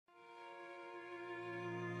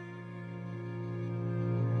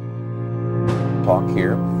talk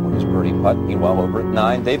here for his birdie putt. Meanwhile, over at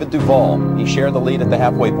 9, David Duval. He shared the lead at the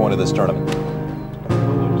halfway point of this tournament. Look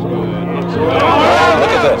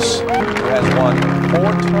at this. Who has won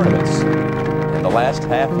 4 tournaments in the last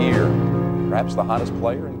half year. Perhaps the hottest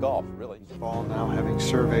player in golf, really. Ball now, having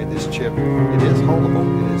surveyed this chip, it is holeable.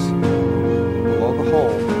 It is below the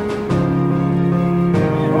hole.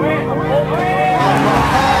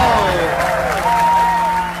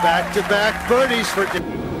 Back-to-back birdies for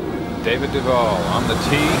David Duval on the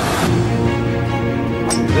tee.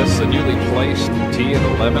 This the newly placed tee at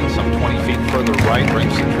 11, some 20 feet further right,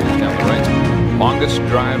 brings the trees down the right. Longest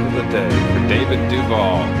drive of the day for David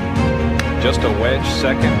Duval. Just a wedge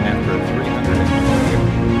second after 320.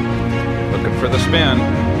 Looking for the spin.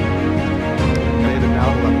 David now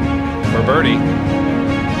 11. For birdie.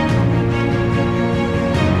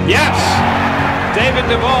 Yes! David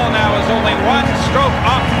Duval now is only 1 stroke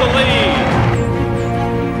off the lead.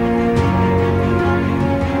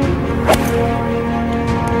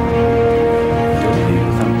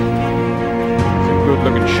 It's a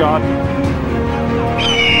good-looking shot.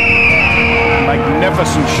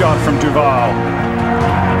 Magnificent shot from Duval.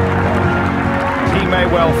 He may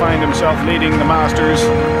well find himself leading the Masters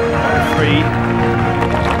on 3.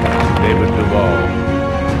 David Duval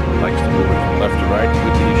likes to move it from left to right.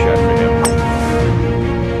 Good tee shot for him.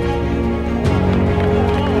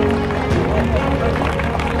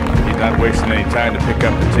 He's not wasting any time to pick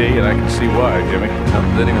up the tee, and I can see why, Jimmy.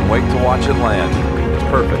 Didn't even wait to watch it land. It's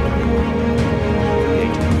perfect.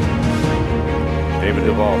 David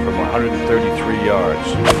Duval from 133 yards.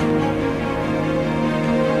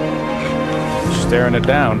 Staring it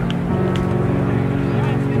down.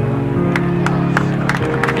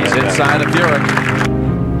 He's inside of Europe.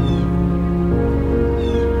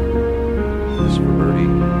 This for birdie.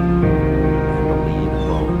 And the lead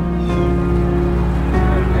alone.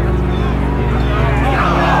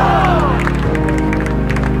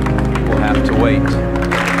 We'll have to wait.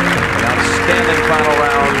 An outstanding final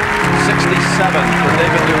round. 67 for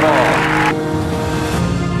David Duval.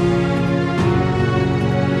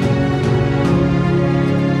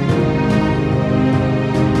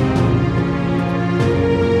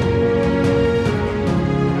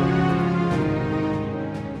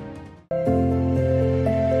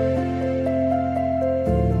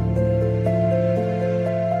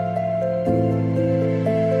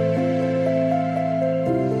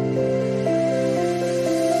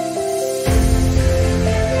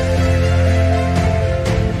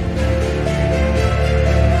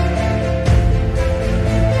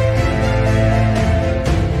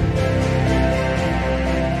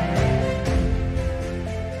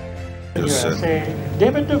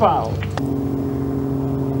 David Duval.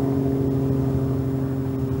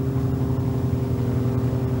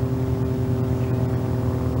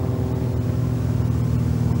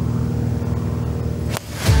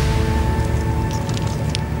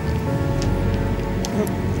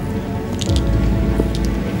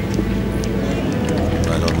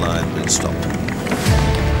 Right on line, been stopped.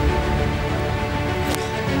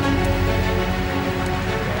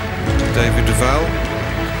 David Duval.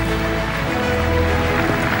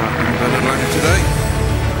 Today,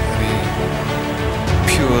 be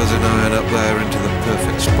pure as an iron up there into the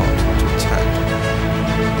perfect spot to attack.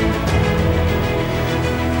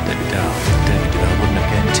 David Duval wouldn't have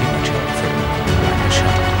gained too much help from the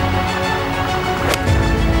shot.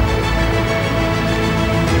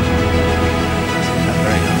 Not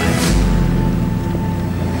very high.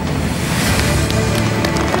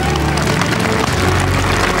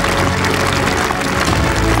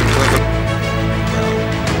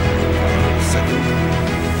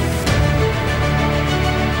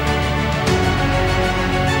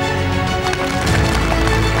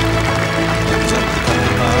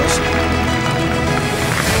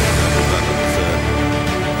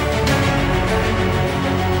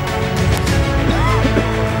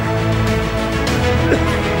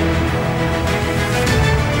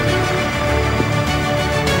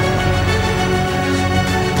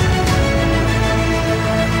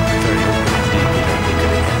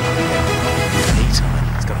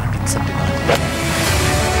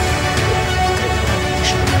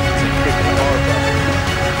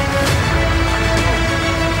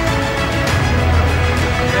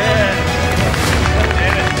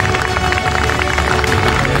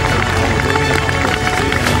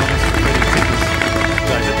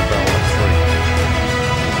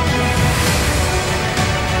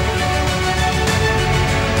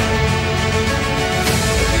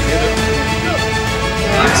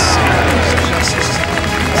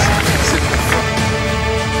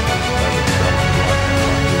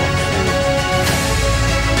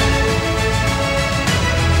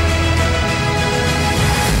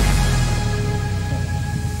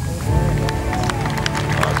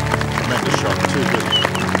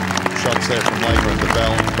 shots there from Labour and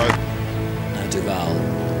Duval. Both. Now Duval,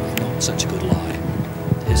 not such a good lie.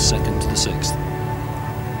 His second to the sixth.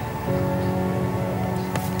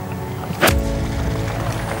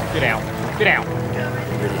 Get out. Get out.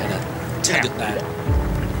 Really had a tug at that.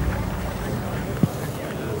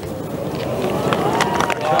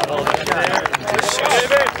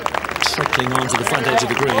 Trickling onto the front edge of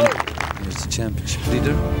the green. Here's the championship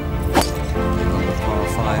leader. On the par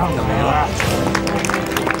 5 coming up.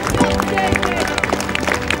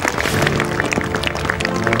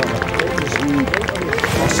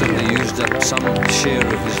 Possibly used up some share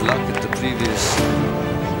of his luck at the previous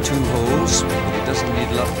 2 holes, but he doesn't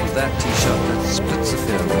need luck with that tee shot that splits the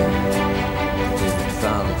fairway. David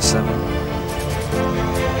Duval at 7.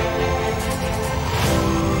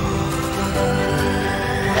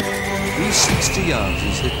 He's 60 yards.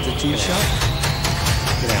 He's hit the tee shot.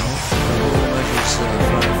 Get out. Measures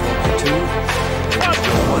 542.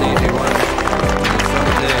 181. The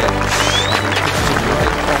front edge. Pitched it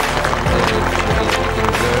right off the front edge. He's looking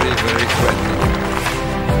very, very threatening.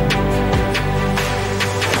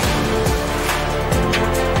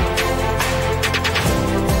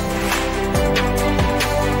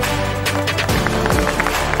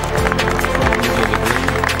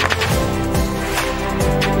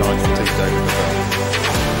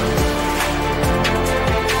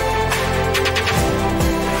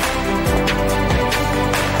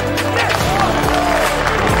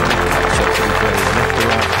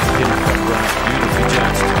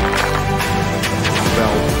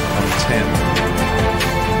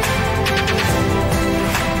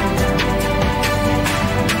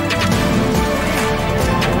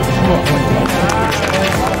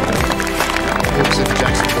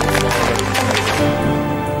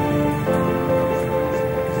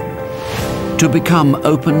 To become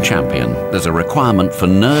Open champion, there's a requirement for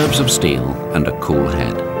nerves of steel and a cool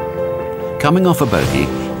head. Coming off a bogey,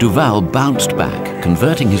 Duval bounced back,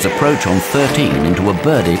 converting his approach on 13 into a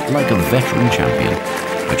birdie like a veteran champion,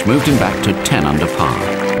 which moved him back to 10 under par.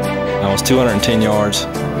 I was 210 yards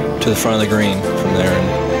to the front of the green from there,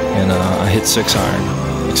 and I hit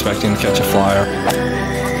 6-iron, expecting to catch a flyer,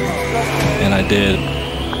 and I did.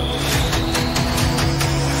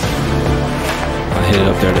 I hit it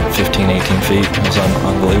up there to 15, 18 feet. It was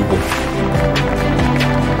unbelievable.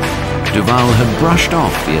 Duval had brushed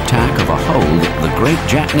off the attack of a hole that the great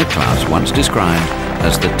Jack Nicklaus once described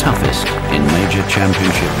as the toughest in major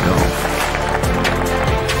championship golf.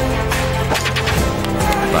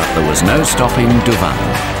 But there was no stopping Duval,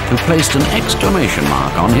 who placed an exclamation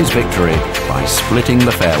mark on his victory by splitting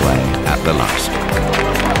the fairway at the last.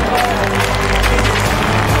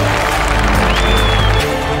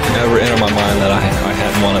 It never entered my mind that I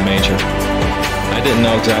hadn't won a major. I didn't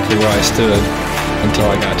know exactly where I stood until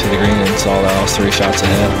I got to the green and saw that I was 3 shots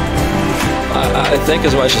ahead. I think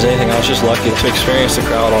as much as anything, I was just lucky to experience the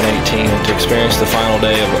crowd on 18 and to experience the final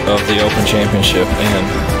day of the Open Championship,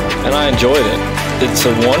 and I enjoyed it. It's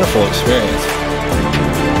a wonderful experience.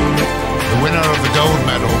 The winner of the gold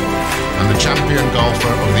medal and the champion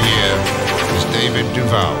golfer of the year is David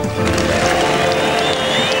Duval.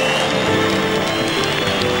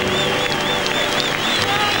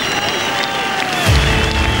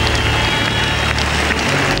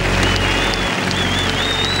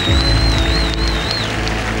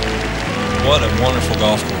 What a wonderful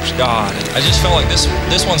golf course. God, I just felt like this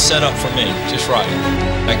one's set up for me, just right.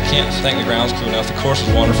 I can't thank the grounds crew enough. The course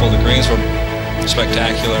was wonderful. The greens were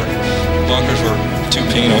spectacular. The bunkers were too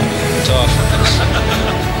penal, tough.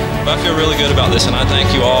 But I feel really good about this, and I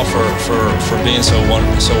thank you all for being so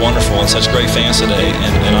wonderful and such great fans today,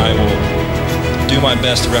 and I will do my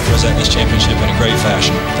best to represent this championship in a great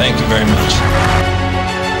fashion. Thank you very much.